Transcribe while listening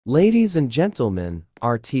Ladies and gentlemen,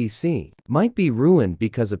 RTC might be ruined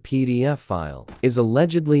because a PDF file is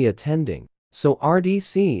allegedly attending. So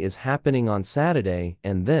RDC is happening on Saturday,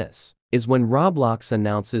 and this is when Roblox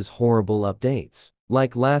announces horrible updates.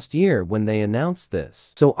 Like last year when they announced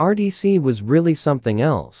this. So RDC was really something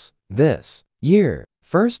else this year.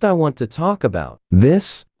 First I want to talk about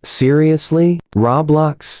this. Seriously?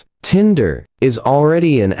 Roblox? Tinder is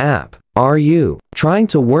already an app. Are you trying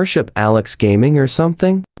to worship Alex Gaming or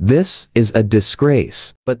something? This is a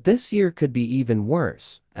disgrace. But this year could be even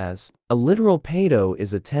worse, as a literal pedo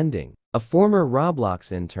is attending. A former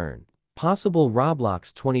Roblox intern, possible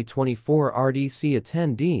Roblox 2024 RDC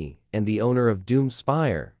attendee, and the owner of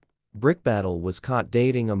Doomspire, Brickbattle was caught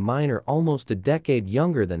dating a minor almost a decade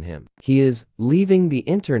younger than him. He is leaving the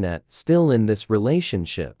internet still in this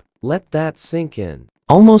relationship. Let that sink in.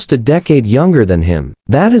 Almost a decade younger than him.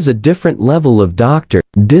 That is a different level of doctor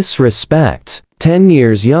disrespect. 10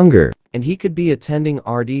 years younger. And he could be attending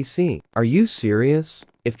RDC. Are you serious?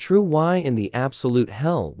 If true, why in the absolute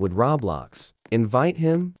hell would Roblox invite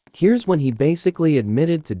him? Here's when he basically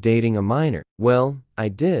admitted to dating a minor. Well, I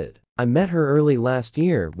did. I met her early last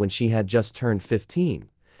year when she had just turned 15.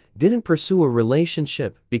 Didn't pursue a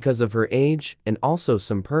relationship because of her age and also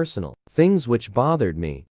some personal things which bothered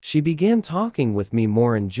me. She began talking with me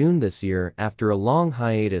more in June this year after a long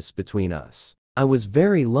hiatus between us. I was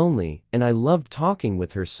very lonely and I loved talking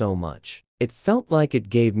with her so much. It felt like it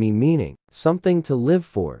gave me meaning, something to live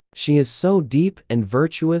for. She is so deep and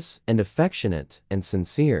virtuous and affectionate and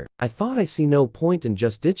sincere. I thought I see no point in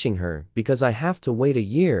just ditching her because I have to wait a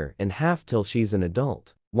year and a half till she's an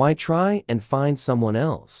adult. Why try and find someone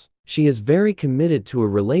else? She is very committed to a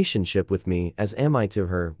relationship with me, as am I to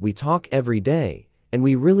her. We talk every day, and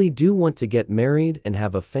we really do want to get married and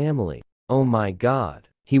have a family. Oh my God.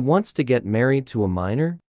 He wants to get married to a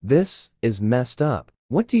minor? This is messed up.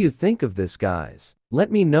 What do you think of this, guys?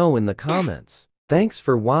 Let me know in the comments. Thanks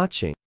for watching.